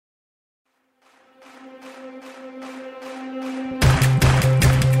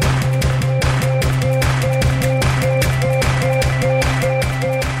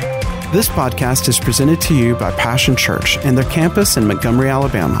This podcast is presented to you by Passion Church and their campus in Montgomery,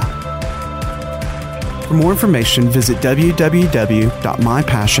 Alabama. For more information, visit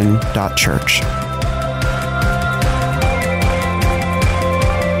www.mypassion.church.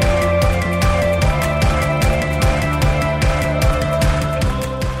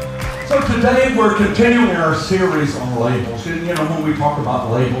 So today we're continuing our series on labels. And when we talk about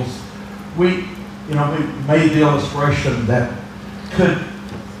labels, we made the illustration that could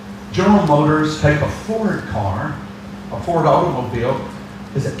General Motors take a Ford car, a Ford automobile,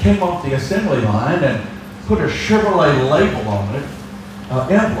 as it came off the assembly line and put a Chevrolet label on it,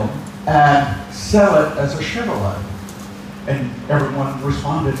 emblem, and sell it as a Chevrolet. And everyone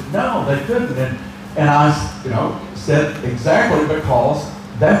responded, no, they couldn't. And I, said exactly because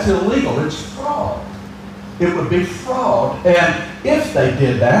that's illegal. It's fraud. It would be fraud. And if they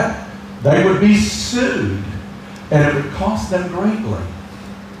did that, they would be sued. And it would cost them greatly.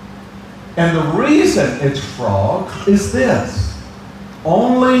 And the reason it's fraud is this.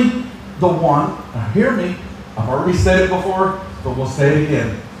 Only the one, now hear me, I've already said it before, but we'll say it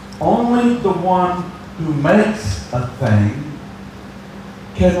again. Only the one who makes a thing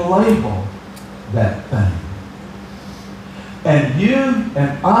can label that thing. And you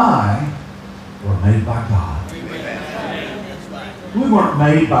and I were made by God. We weren't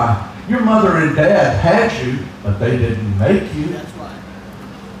made by, your mother and dad had you, but they didn't make you.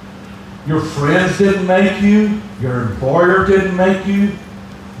 Your friends didn't make you. Your employer didn't make you.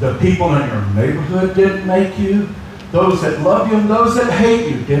 The people in your neighborhood didn't make you. Those that love you and those that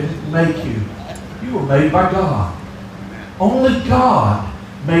hate you didn't make you. You were made by God. Only God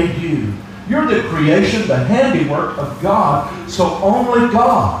made you. You're the creation, the handiwork of God. So only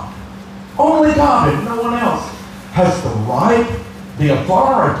God and no one else has the right, the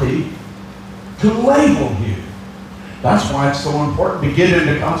authority to label you. That's why it's so important to get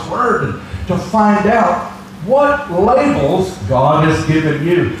into God's Word and to find out what labels God has given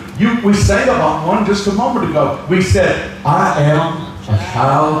you. We sang about one just a moment ago. We said, I am a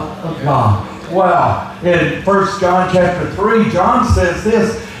child of God. Well, in 1 John chapter 3, John says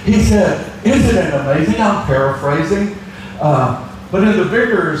this. He said, isn't it amazing? I'm paraphrasing. But in the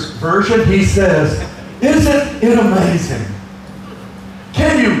Vickers version, he says, isn't it amazing?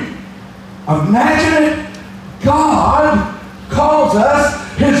 Can you imagine it? God calls us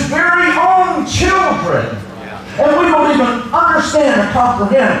His very own children. And we don't even understand or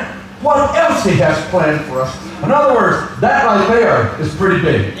comprehend what else He has planned for us. In other words, that right there is pretty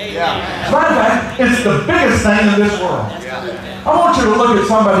big. As a matter of fact, it's the biggest thing in this world. I want you to look at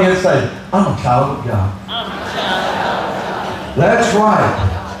somebody and say, I'm a child of God. That's right.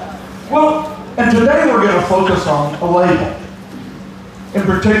 Well, and today we're going to focus on a label. In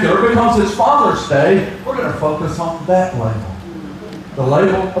particular, because it's Father's Day, we're going to focus on that label. The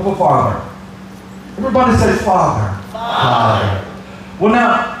label of a father. Everybody say Father. Father. Well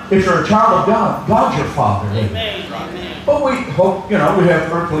now, if you're a child of God, God's your Father. Amen. But we hope, we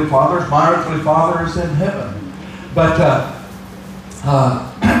have earthly fathers. My earthly Father is in heaven. But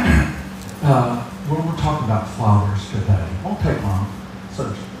we're talking about fathers today. Won't take long.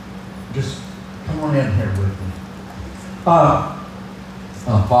 So just come on in here with me.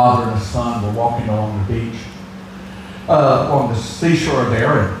 A father and a son were walking along the beach, on the seashore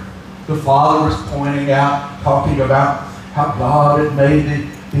there, and the father was pointing out, talking about how God had made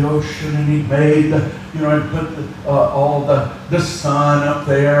the ocean, and He made and put all the sun up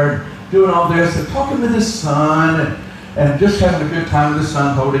there, and doing all this, and talking to the son, and just having a good time with the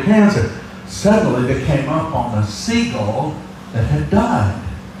son, holding hands. And suddenly they came up on a seagull that had died,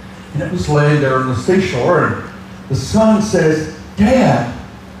 and it was laying there on the seashore, and the son says, Dad,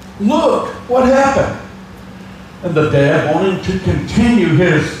 look what happened. And the dad, wanting to continue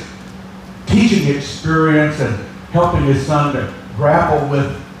his teaching experience and helping his son to grapple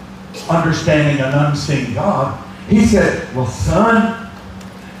with understanding an unseen God, he said, well, son,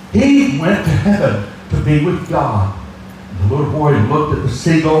 he went to heaven to be with God. And the little boy looked at the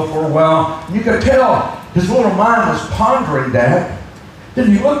seagull for a while. And you could tell his little mind was pondering that. Then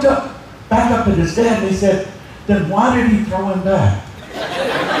he looked back up at his dad, and he said, then why did he throw him back?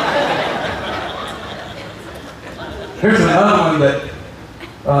 Here's another one that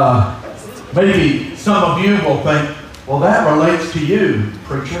maybe some of you will think, well, that relates to you,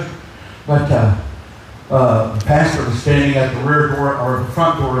 preacher. But the pastor was standing at the rear door or the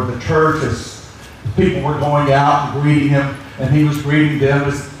front door of the church as the people were going out and greeting him, and he was greeting them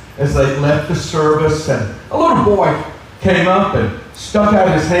as they left the service. And a little boy came up and stuck out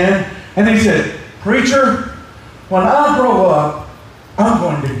his hand, and he said, preacher, when I grow up, I'm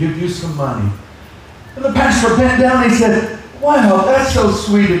going to give you some money. And the pastor bent down and he said, wow, that's so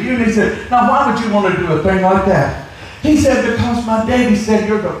sweet of you. And he said, now why would you want to do a thing like that? He said, because my daddy said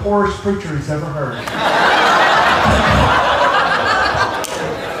you're the poorest preacher he's ever heard.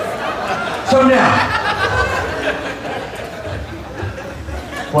 So now,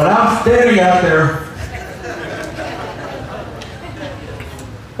 when I'm standing out there,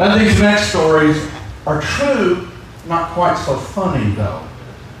 and these next stories are true, not quite so funny though.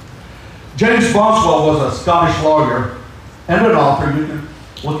 James Boswell was a Scottish lawyer and an author. You can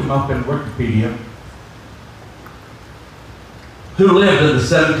look him up in Wikipedia. Who lived in the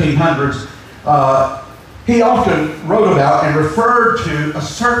 1700s. He often wrote about and referred to a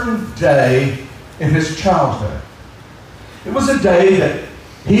certain day in his childhood. It was a day that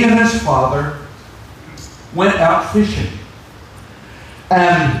he and his father went out fishing.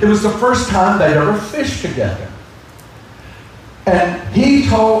 And it was the first time they'd ever fished together. And he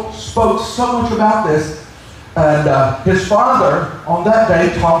spoke so much about this, and his father on that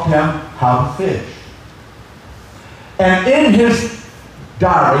day taught him how to fish. And in his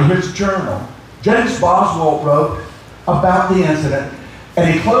diary, his journal, James Boswell wrote about the incident,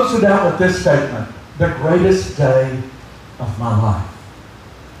 and he closed it out with this statement: the greatest day of my life.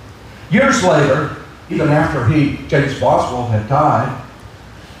 Years later, even after James Boswell had died,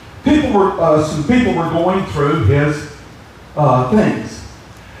 some people were going through his things,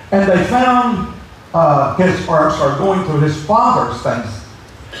 and they found going through his father's things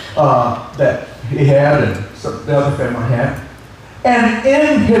that he had and the other family had. And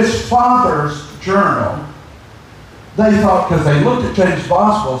in his father's journal, they thought, because they looked at James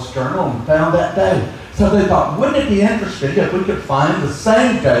Boswell's journal and found that day, so they thought, wouldn't it be interesting if we could find the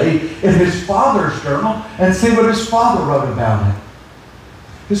same day in his father's journal and see what his father wrote about it?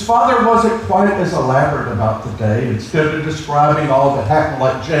 His father wasn't quite as elaborate about the day. Instead of describing all that happened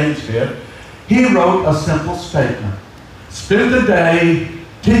like James did, he wrote a simple statement: spend the day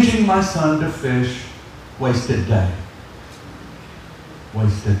teaching my son to fish, wasted day.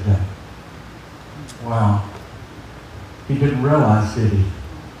 Wasted day. Wow. He didn't realize, did he?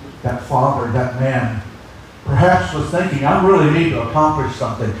 That father, that man, perhaps was thinking, I really need to accomplish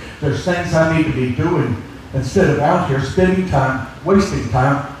something. There's things I need to be doing instead of out here spending time, wasting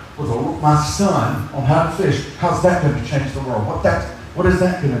time with my son on how to fish. How's that going to change the world? What is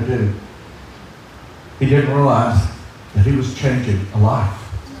that going to do? He didn't realize that he was changing a life.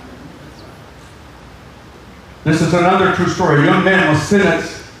 This is another true story. A young man was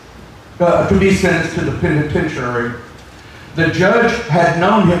sentenced to be sentenced to the penitentiary. The judge had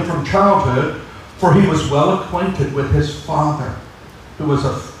known him from childhood, for he was well acquainted with his father, who was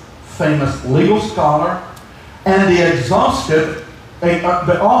a famous legal scholar and the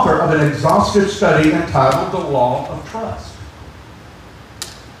author of an exhaustive study entitled The Law of Trust.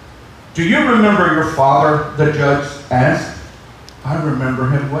 Do you remember your father? The judge asked. I remember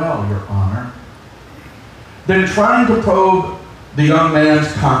him well, Your Honor. Then, trying to probe the young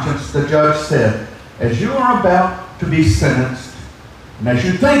man's conscience, the judge said, as you are about to be sentenced, and as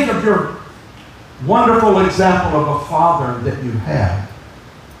you think of your wonderful example of a father that you have,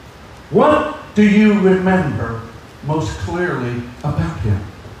 what do you remember most clearly about him?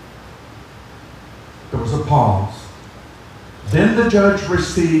 There was a pause. Then the judge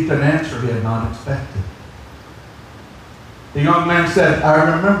received an answer he had not expected. The young man said,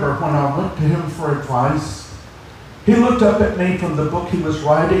 I remember when I went to him for advice, he looked up at me from the book he was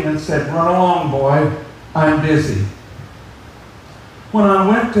writing and said, run along, boy, I'm busy. When I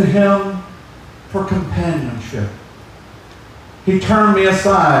went to him for companionship, he turned me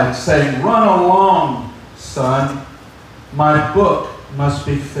aside, saying, run along, son, my book must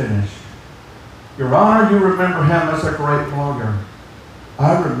be finished. Your Honor, you remember him as a great lawyer.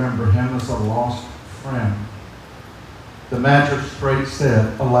 I remember him as a lost friend. The magistrate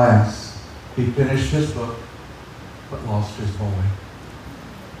said, alas, he finished his book, but lost his boy.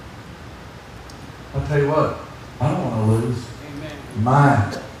 I'll tell you what, I don't want to lose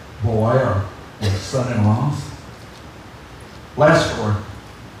my boy or my son-in-laws. Last story,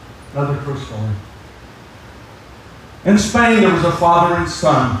 another true story. In Spain, there was a father and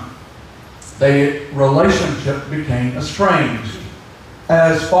son. Their relationship became estranged,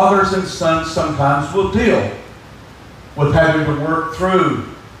 as fathers and sons sometimes will deal with having to work through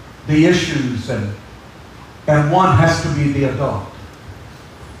the issues, and one has to be the adult.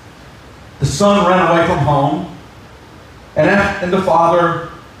 The son ran away from home, and the father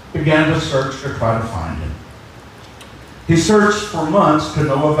began to search to try to find him. He searched for months to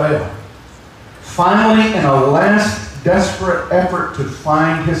no avail. Finally, in a last desperate effort to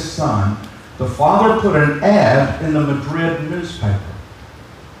find his son, the father put an ad in the Madrid newspaper.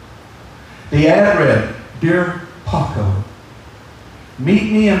 The ad read, Dear Paco,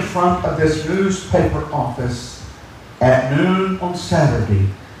 Meet me in front of this newspaper office at noon on Saturday.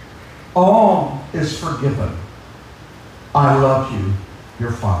 All is forgiven. I love you,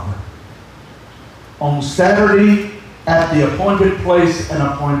 your father. On Saturday, at the appointed place and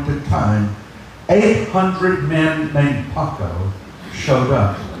appointed time, 800 men named Paco showed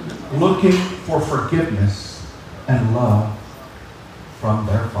up looking for forgiveness and love from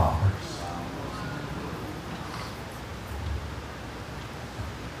their fathers.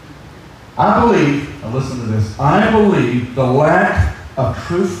 I believe, now listen to this, I believe the lack of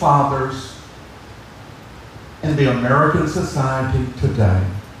true fathers in the American society today,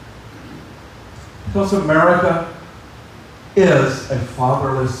 because America is a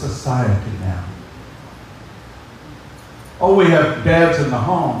fatherless society now. Oh, we have dads in the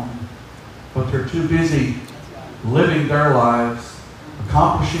home, but they're too busy living their lives,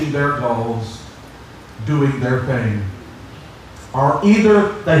 accomplishing their goals, doing their thing. Or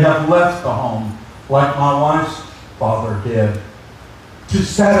either they have left the home, like my wife's father did, to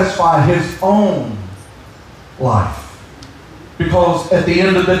satisfy his own life. Because at the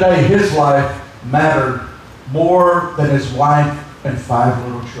end of the day, his life mattered more than his wife and 5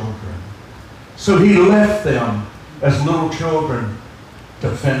 little children. So he left them as little children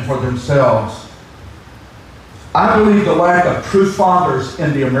to fend for themselves. I believe the lack of true fathers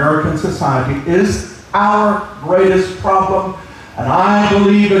in the American society is our greatest problem, and I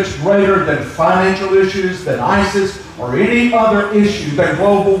believe it's greater than financial issues, than ISIS, or any other issue, than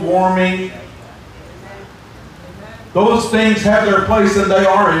global warming. Those things have their place and they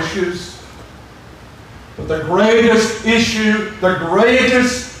are issues. But the greatest issue, the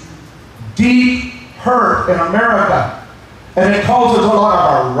greatest deep hurt in America, and it causes a lot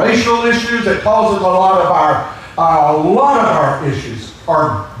of our racial issues, it causes a lot of our issues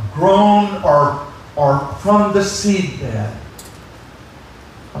are grown or from the seedbed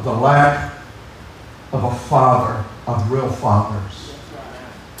of the lack of a father, of real fathers.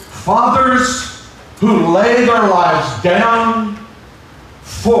 Fathers who lay their lives down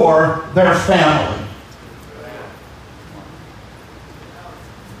for their family.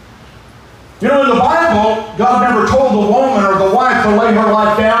 You know, in the Bible, God never told the woman or the wife to lay her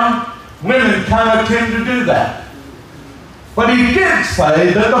life down. Women kind of tend to do that. But He did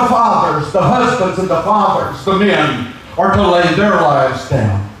say that the fathers, the husbands and the fathers, the men, are to lay their lives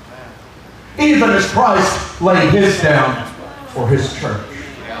down. Even as Christ laid His down for His church.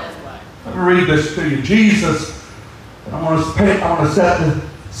 Let me read this to you. Jesus, and I want to set the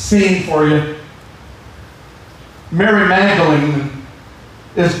scene for you. Mary Magdalene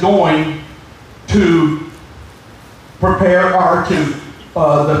is going to prepare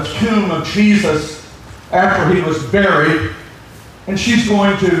the tomb of Jesus after He was buried, and she's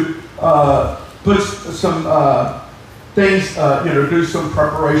going to put some things, do some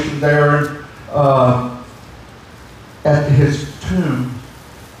preparation there at His tomb.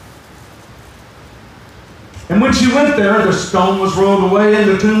 And when she went there, the stone was rolled away and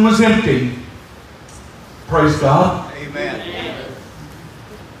the tomb was empty. Praise God. Amen.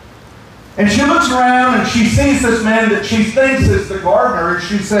 And she looks around and she sees this man that she thinks is the gardener, and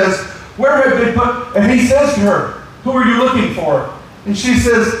she says, "Where have they put?" And he says to her, "Who are you looking for?" And she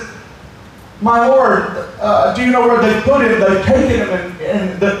says, "My Lord, do you know where they put him? They've taken him,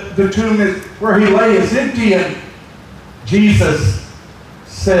 and the tomb is where he lay is empty." And Jesus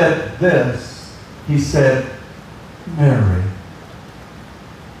said this. He said, "Mary."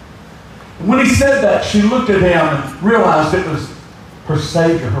 And when He said that, she looked at Him and realized it was her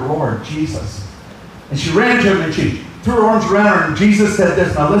Savior, her Lord, Jesus. And she ran to Him and she threw her arms around her, and Jesus said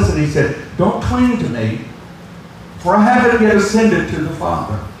this. Now listen, He said, "Don't cling to me, for I haven't yet ascended to the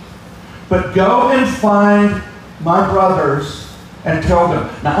Father. But go and find my brothers and tell them."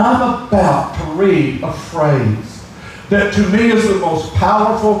 Now I'm about to read a phrase that to me is the most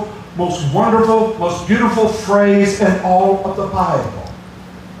powerful, most wonderful, most beautiful phrase in all of the Bible.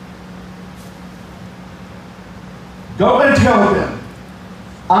 Go and tell them,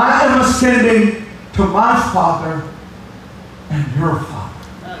 I am ascending to my Father and your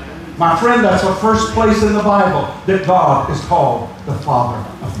Father. My friend, that's the first place in the Bible that God is called the Father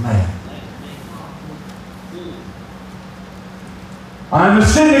of man. I am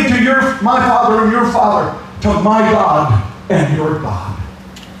ascending to my Father and your Father, to my God and your God.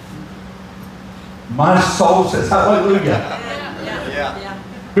 My soul says hallelujah. Yeah.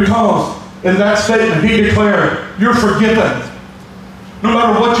 Because in that statement He declared, you're forgiven. No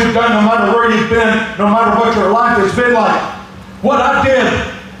matter what you've done, no matter where you've been, no matter what your life has been like, what I did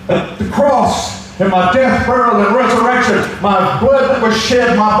at the cross, and my death, burial, and resurrection, my blood that was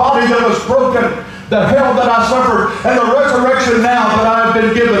shed, my body that was broken, the hell that I suffered, and the resurrection now that I have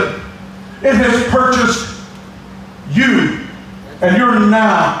been given. It has purchased you, and you're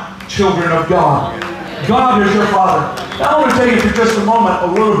now children of God. God is your Father. Now I want to tell you for just a moment a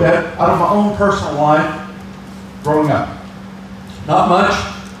little bit out of my own personal life growing up. Not much.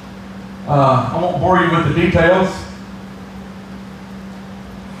 I won't bore you with the details.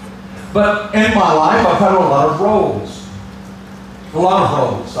 But in my life, I've had a lot of roles. A lot of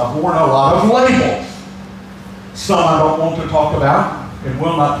roles. I've worn a lot of labels. Some I don't want to talk about and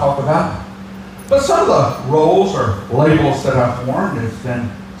will not talk about. But some of the roles or labels that I've worn has been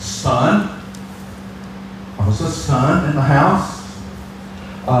son. I was a son in the house.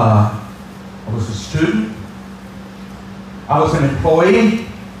 I was a student. I was an employee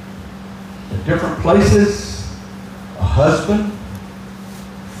at different places. A husband.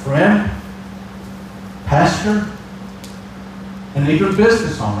 Friend. Pastor. And even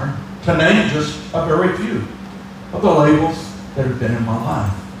business owner, to name just a very few of the labels that have been in my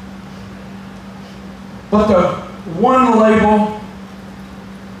life. But the one label,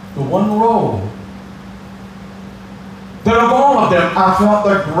 the one role, that of all of them I felt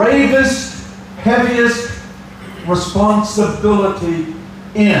the gravest, heaviest responsibility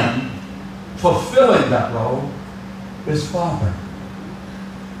in fulfilling that role is father.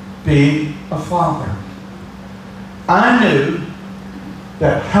 Being a father. I knew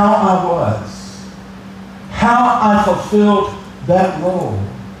that how I was, how I fulfilled that role,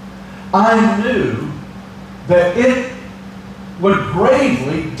 I knew that it would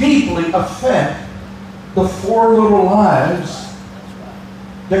gravely, deeply affect the 4 little lives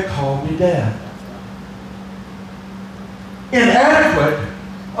that called me Dad. Inadequate?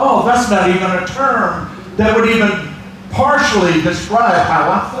 Oh, that's not even a term that would even partially describe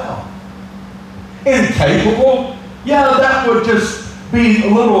how I felt. Incapable? Yeah, that would just be a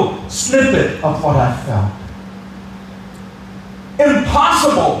little snippet of what I felt.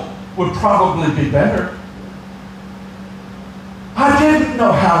 Impossible would probably be better. I didn't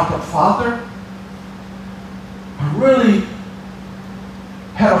know how to father. I really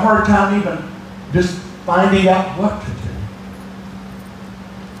had a hard time even just finding out what to do.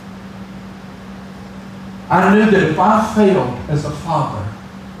 I knew that if I failed as a father,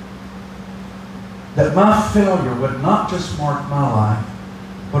 that my failure would not just mark my life,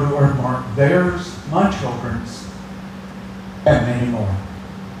 but it would mark theirs, my children's, and many more.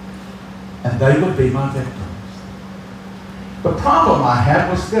 And they would be my victims. The problem I had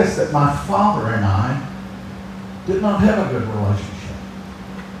was this, that my father and I did not have a good relationship.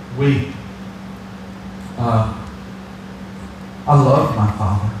 I loved my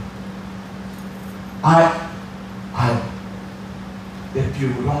father. If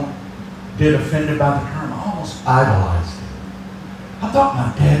you don't get offended by the term, I almost idolized him. I thought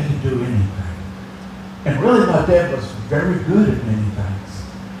my dad could do anything. And really my dad was very good at many things.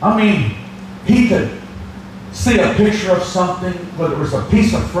 I mean, he could see a picture of something, whether it was a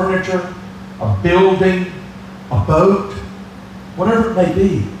piece of furniture, a building, a boat, whatever it may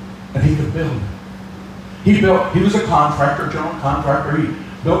be, and he could build it. He was a contractor, general contractor. He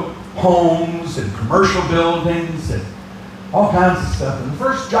built homes and commercial buildings and all kinds of stuff. And the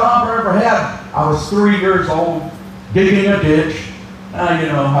first job I ever had, I was 3 years old, digging a ditch. Now you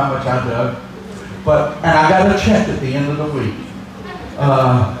know how much I dug. And I got a check at the end of the week.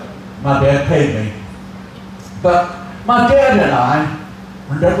 My dad paid me. But my dad and I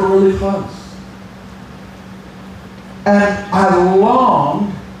were never really close. And I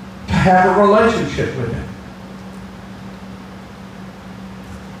longed to have a relationship with him.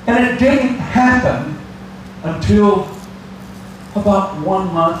 And it didn't happen until about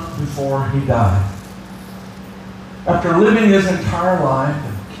 1 month before he died. After living his entire life,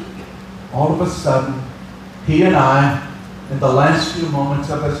 and all of a sudden, he and I, in the last few moments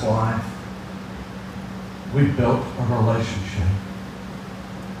of his life, we built a relationship.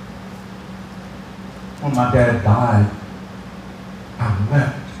 When my dad died, I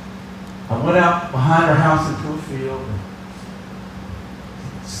wept. I went out behind our house into a field and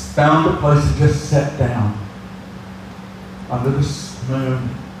found a place to just sit down. Under the moon,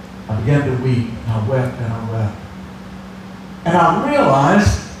 I began to weep, and I wept and I wept. And I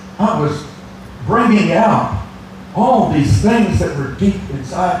realized I was bringing out all these things that were deep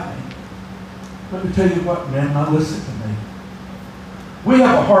inside me. Let me tell you what, men, now listen to me. We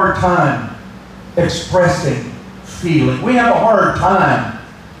have a hard time expressing feeling. We have a hard time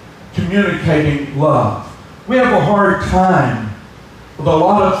communicating love. We have a hard time with a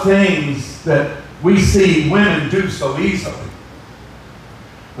lot of things that we see women do so easily.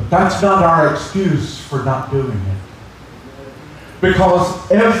 But that's not our excuse for not doing it.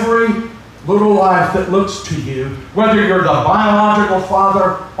 Because every little life that looks to you, whether you're the biological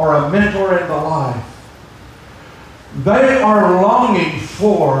father or a mentor in the life, they are longing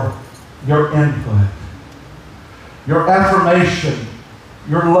for your input, your affirmation,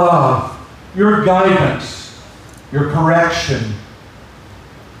 your love, your guidance, your correction.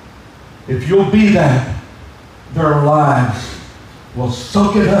 If you'll be that, their lives will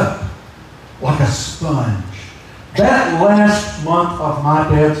soak it up like a sponge. That last month of my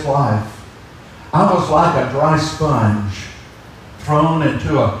dad's life, I was like a dry sponge thrown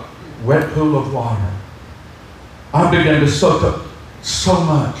into a wet pool of water. I began to soak up so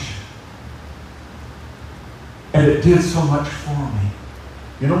much. And it did so much for me.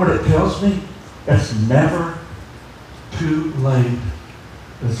 You know what it tells me? It's never too late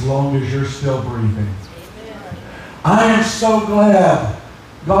as long as you're still breathing. I am so glad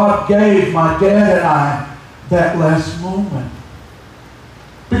God gave my dad and I that last moment.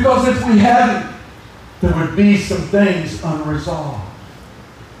 Because if we hadn't, there would be some things unresolved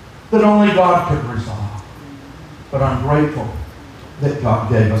that only God could resolve. But I'm grateful that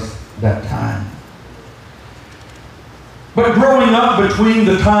God gave us that time. But growing up between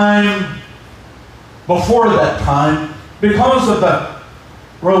the time before that time, because of the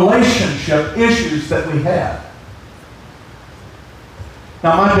relationship issues that we had.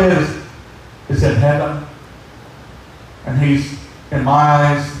 Now my dad is in heaven, and he's, in my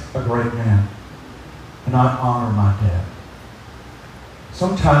eyes, a great man. And I honor my dad.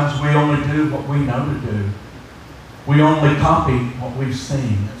 Sometimes we only do what we know to do. We only copy what we've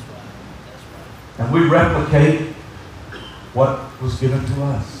seen. And we replicate what was given to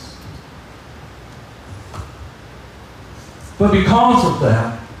us. But because of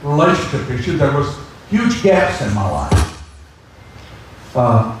that relationship issue, there was huge gaps in my life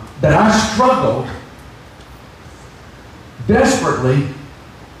that I struggled desperately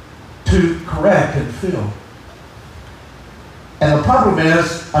to correct and fill. And the problem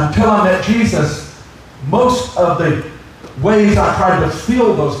is, until I met Jesus, most of the ways I tried to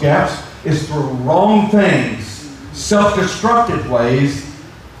fill those gaps is through wrong things, self-destructive ways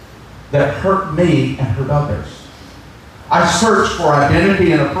that hurt me and hurt others. I searched for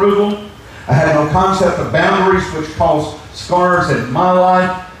identity and approval. I had no concept of boundaries, which caused scars in my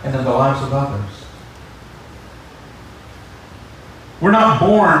life and in the lives of others. We're not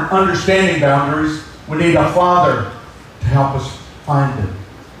born understanding boundaries. We need a father to help us find it.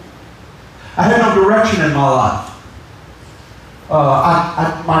 I had no direction in my life.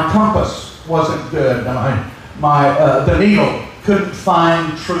 My compass wasn't good. The needle couldn't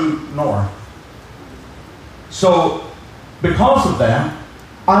find true north. So, because of that,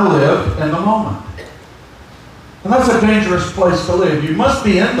 I lived in the moment. And that's a dangerous place to live. You must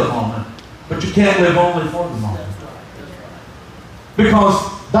be in the moment, but you can't live only for the moment.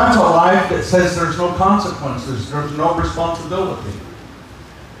 Because that's a life that says there's no consequences, there's no responsibility.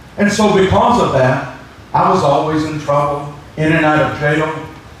 And so because of that, I was always in trouble, in and out of jail,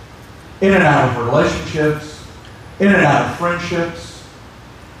 in and out of relationships, in and out of friendships,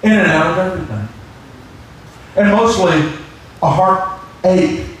 in and out of everything. And mostly a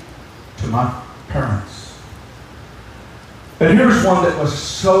heartache to my parents. But here's one that was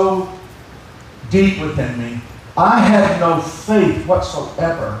so deep within me. I had no faith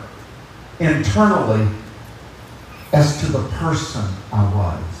whatsoever internally as to the person I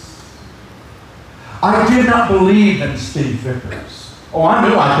was. I did not believe in Steve Vickers. Oh, I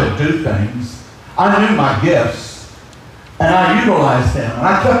knew I could do things. I knew my gifts. And I utilized them. And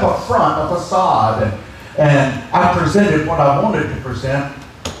I kept a front, a facade. And I presented what I wanted to present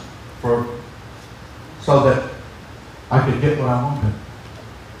so that I could get what I wanted.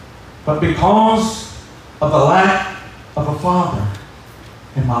 But because of the lack of a father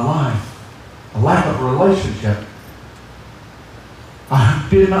in my life, a lack of a relationship, I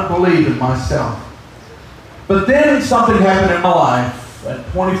did not believe in myself. But then something happened in my life. At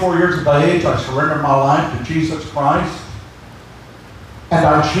 24 years of age, I surrendered my life to Jesus Christ. And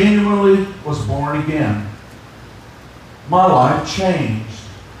I genuinely was born again. My life changed.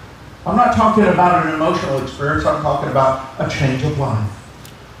 I'm not talking about an emotional experience. I'm talking about a change of life.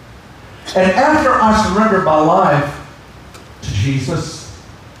 And after I surrendered my life to Jesus,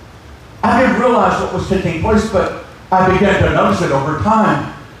 I didn't realize what was taking place, but I began to notice it over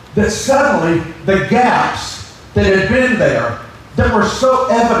time, that suddenly the gaps that had been there, that were so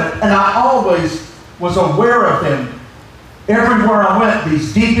evident, and I always was aware of them everywhere I went,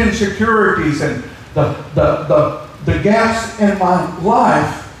 these deep insecurities and the gaps in my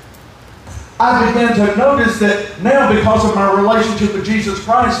life, I began to notice that now, because of my relationship with Jesus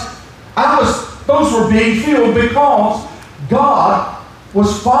Christ, those were being filled because God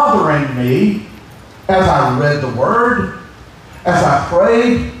was fathering me as I read the Word, as I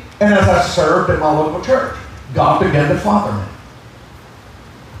prayed, and as I served at my local church. God began to father me.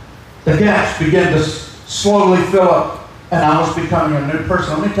 The gaps began to slowly fill up, and I was becoming a new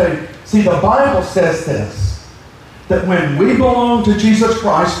person. Let me tell you, see, the Bible says this, that when we belong to Jesus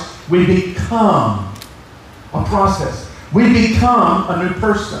Christ, we become a process. We become a new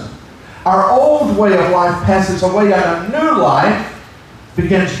person. Our old way of life passes away, and a new life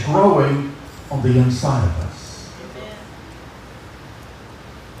begins growing on the inside of us.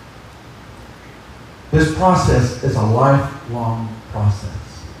 This process is a lifelong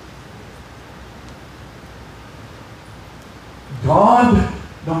process. God,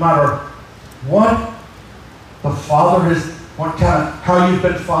 no matter what the Father is, how you've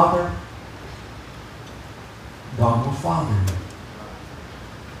been fathered, God will father you.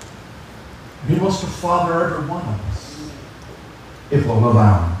 He wants to father every one of us, if we'll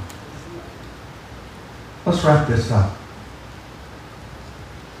allow Him. Let's wrap this up.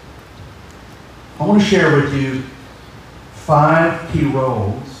 I want to share with you 5 key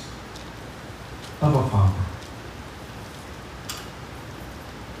roles of a father.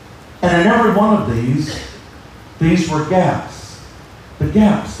 And in every one of these were gaps. The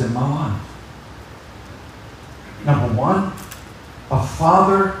gaps in my life. Number 1, a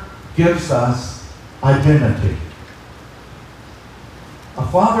father gives us identity. A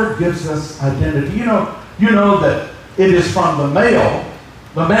father gives us identity. You know that it is from the male,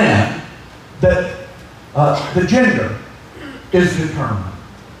 the man, that the gender is determined.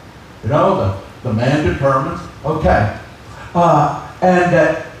 You know, the man determines, okay. And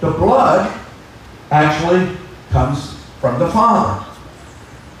that the blood actually comes from the father.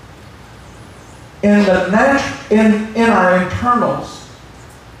 In our internals,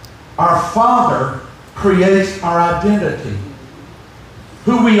 our Father creates our identity,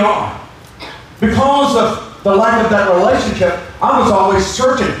 who we are. Because of the lack of that relationship, I was always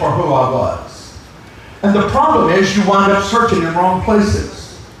searching for who I was. And the problem is you wind up searching in wrong places.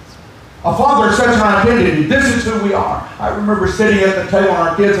 A father sets our identity. This is who we are. I remember sitting at the table with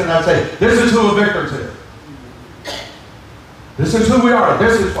our kids and I'd say, this is who a Vickers is. This is who we are.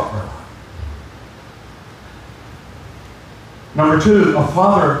 This is what we're like. Number 2, a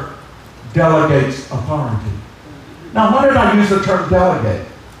father delegates authority. Now, why did I use the term delegate?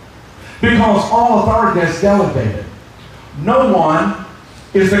 Because all authority is delegated. No one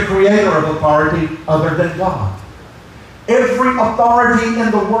is the creator of authority other than God. Every authority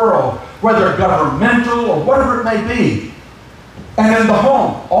in the world, whether governmental or whatever it may be, and in the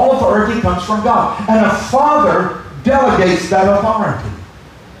home, all authority comes from God. And a father delegates that authority.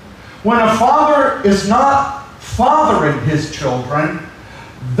 When a father is not fathering his children,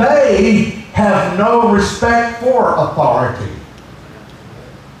 they have no respect for authority.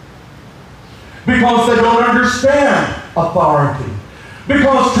 Because they don't understand authority.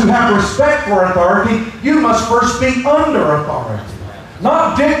 Because to have respect for authority, you must first be under authority.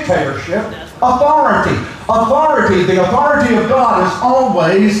 Not dictatorship, authority. Authority, the authority of God is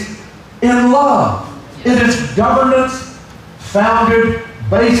always in love. It is governance founded,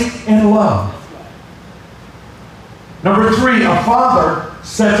 based in love. Number 3, a father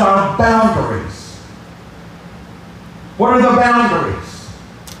sets our boundaries. What are the boundaries?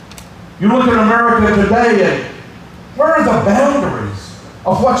 You look at America today and where are the boundaries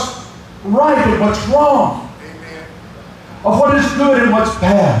of what's right and what's wrong? Amen. Of what is good and what's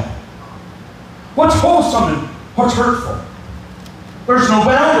bad? What's wholesome and what's hurtful? There's no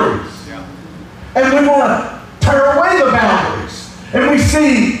boundaries. Yeah. And we want to tear away the boundaries. And we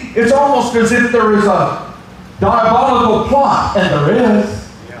see it's almost as if there is a diabolical plot, and there is,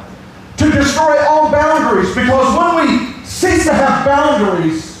 to destroy all boundaries. Because when we cease to have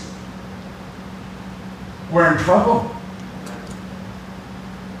boundaries, we're in trouble.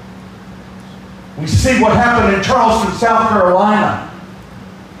 We see what happened in Charleston, South Carolina,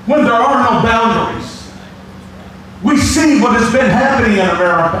 when there are no boundaries. We see what has been happening in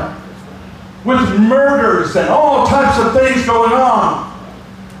America with murders and all types of things going on.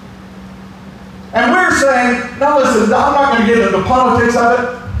 And we're saying, now listen, I'm not going to get into politics of it.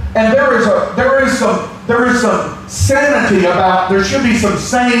 And there is some sanity about, there should be some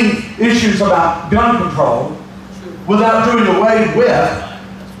sane issues about gun control without doing away with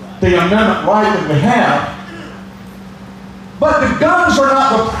the amendment right that we have. But the guns are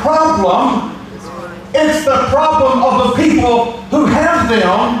not the problem. It's the problem of the people who have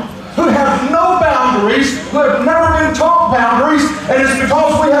them, who have no boundaries, who have never been taught boundaries, and it's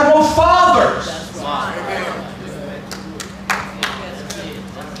because we have no fathers.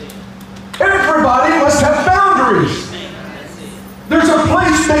 Everybody must have boundaries. There's a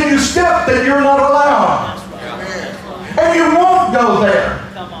that you step that you're not allowed. And you won't go there.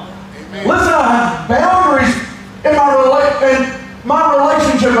 Listen, I have boundaries in my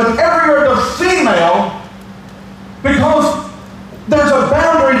relationship with every other female because there's a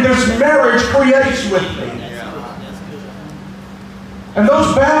boundary this marriage creates with me. And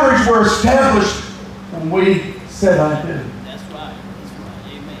those boundaries were established when we said I do. That's right.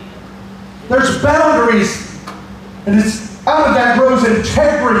 Amen. There's boundaries, and it's out of that grows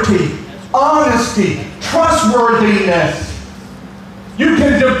integrity, honesty, trustworthiness. You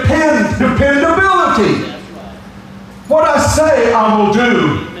can dependability. What I say, I will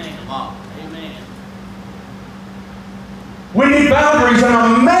do. Amen. We need boundaries, and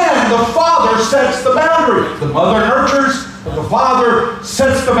a man, the father, sets the boundaries. The mother nurtures, but the father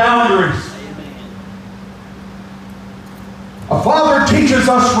sets the boundaries. A father teaches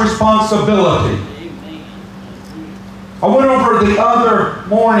us responsibility. I went over the other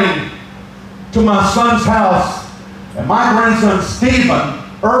morning to my son's house, and my grandson Stephen,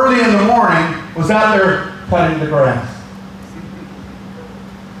 early in the morning, was out there cutting the grass.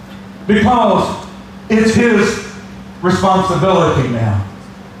 Because it's his responsibility now.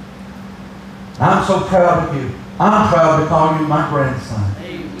 I'm so proud of you. I'm proud to call you my grandson.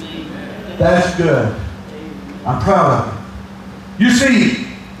 That's good. I'm proud of you. You see,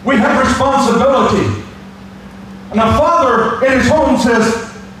 we have responsibility. And a father in his home says,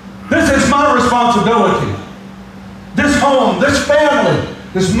 this is my responsibility. This home, this family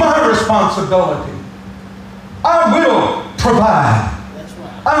is my responsibility. I will provide.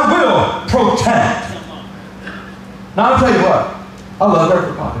 I will protect. Now I'll tell you what, I love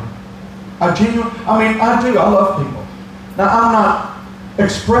everybody. I do. I love people. Now I'm not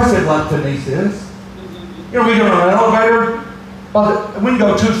expressive like Denise is. You know, we get on an elevator, we can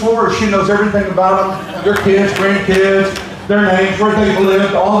go 2 floors, she knows everything about them, their kids, grandkids, their names, where they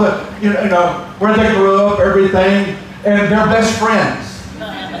lived, all the, where they grew up, everything, and they're best friends.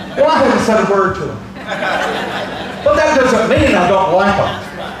 Well, I haven't said a word to them. But that doesn't mean I don't like them.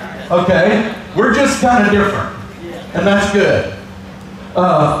 Okay? We're just kind of different. And that's good.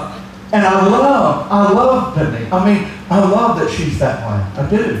 And I love Denise. I love that she's that way. I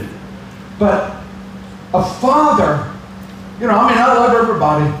do. But a father, I love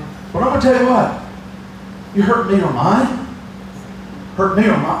everybody. But I'm going to tell you what. You hurt me or mine? Hurt me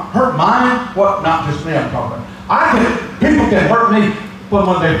or mine? Hurt mine? What? Not just me I'm talking about. People can hurt me, but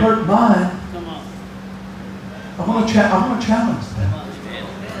when they hurt mine, I'm going to challenge them.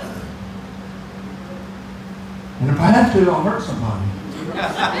 And if I have to, I'll hurt somebody.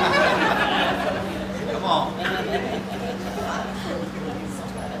 Come on.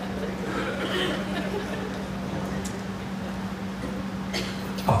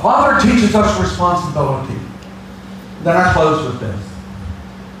 A father teaches us responsibility. Then I close with this.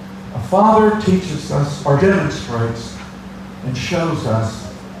 A father teaches us, or demonstrates, and shows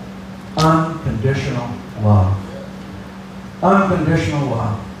us unconditional love. Unconditional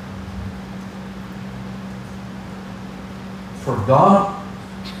love. For God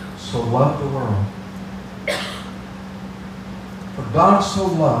so loved the world. For God so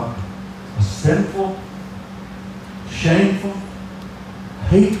loved a sinful, shameful,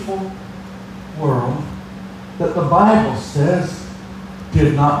 hateful world that the Bible says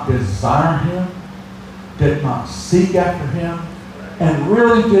did not desire Him, did not seek after Him, and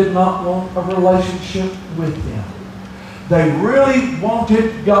really did not want a relationship with Him. They really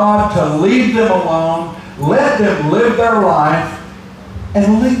wanted God to leave them alone, let them live their life,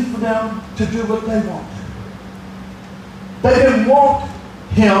 and leave them to do what they want to. They didn't want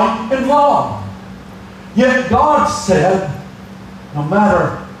Him involved. Yet God said, no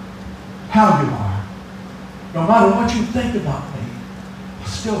matter how you are, no matter what you think about me, I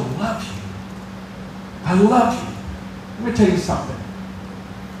still love you. I love you. Let me tell you something.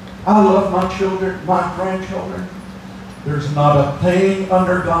 I love my children, my grandchildren. There's not a thing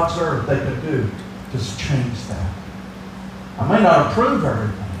under God's earth they could do to change that. I may not approve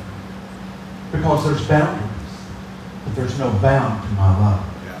everything because there's boundaries, but there's no bound to my love.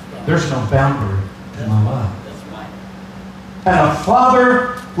 There's no boundary to my love. And a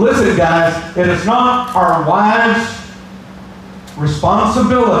father, listen guys, it is not our wives'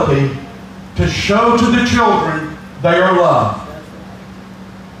 responsibility to show to the children they are loved.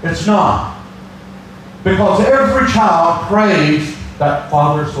 It's not. Because every child craves that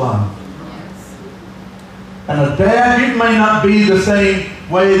father's love. And a dad, you may not be the same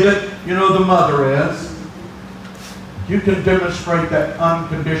way that, the mother is. You can demonstrate that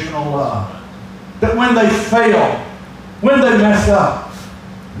unconditional love. That when they fail, when they mess up,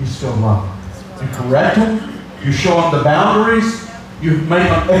 you still love them. You correct them. You show them the boundaries. You make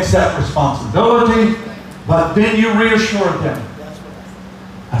them accept responsibility, but then you reassure them,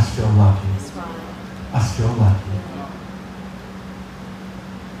 I still love you. I still love you.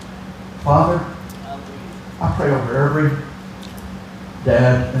 Father, I pray over every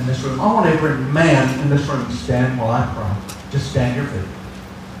dad in this room. I want every man in this room to stand while I pray. Just stand your feet.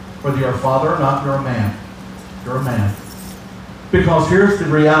 Whether you're a father or not, you're a man. You're a man. Because here's the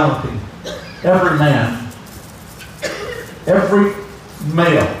reality. Every man, every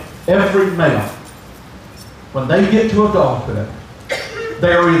male, when they get to adulthood,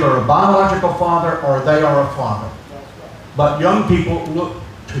 they are either a biological father or they are a father. But young people look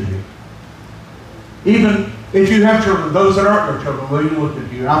to you. Even if you have children, those that aren't your children, will you look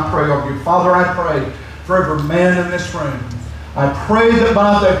at you? And I pray over you. Father, I pray for every man in this room. I pray that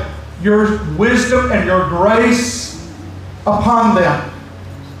by your wisdom and your grace upon them,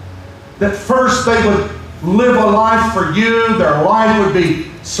 that first they would live a life for you, their life would be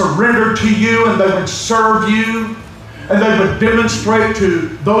surrendered to you, and they would serve you, and they would demonstrate to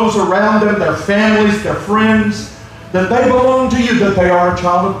those around them, their families, their friends, that they belong to you, that they are a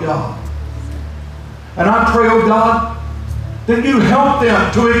child of God. And I pray, oh God, that you help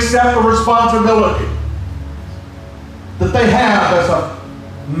them to accept the responsibility that they have as a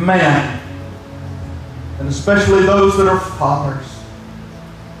man, and especially those that are fathers.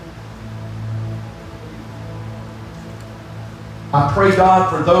 I pray, God,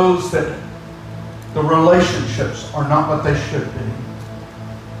 for those that the relationships are not what they should be.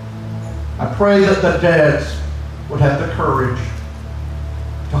 I pray that the dads would have the courage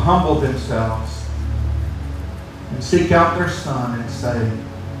to humble themselves and seek out their son and say,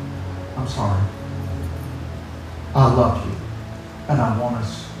 I'm sorry. I love you, and I want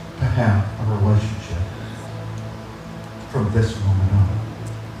us to have a relationship from this moment on.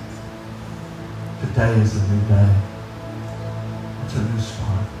 Today is a new day. It's a new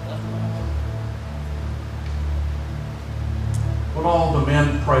start. Would all the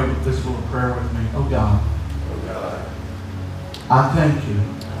men pray with this little prayer with me? Oh God, I thank you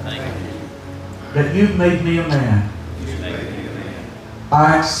that you've made me a man.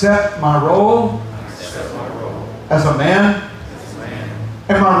 I accept my role as a man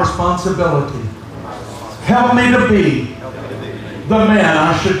and my responsibility. Help me to be the man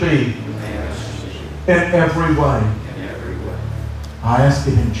I should be in every way. I ask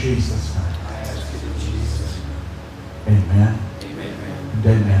it in Jesus' name. Amen. And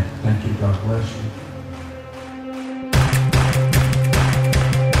amen. Thank you. God bless you.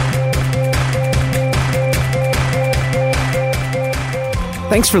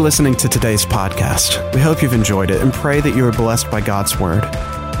 Thanks for listening to today's podcast. We hope you've enjoyed it and pray that you are blessed by God's Word.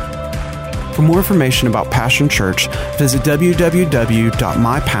 For more information about Passion Church, visit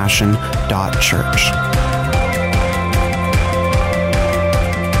www.mypassion.church.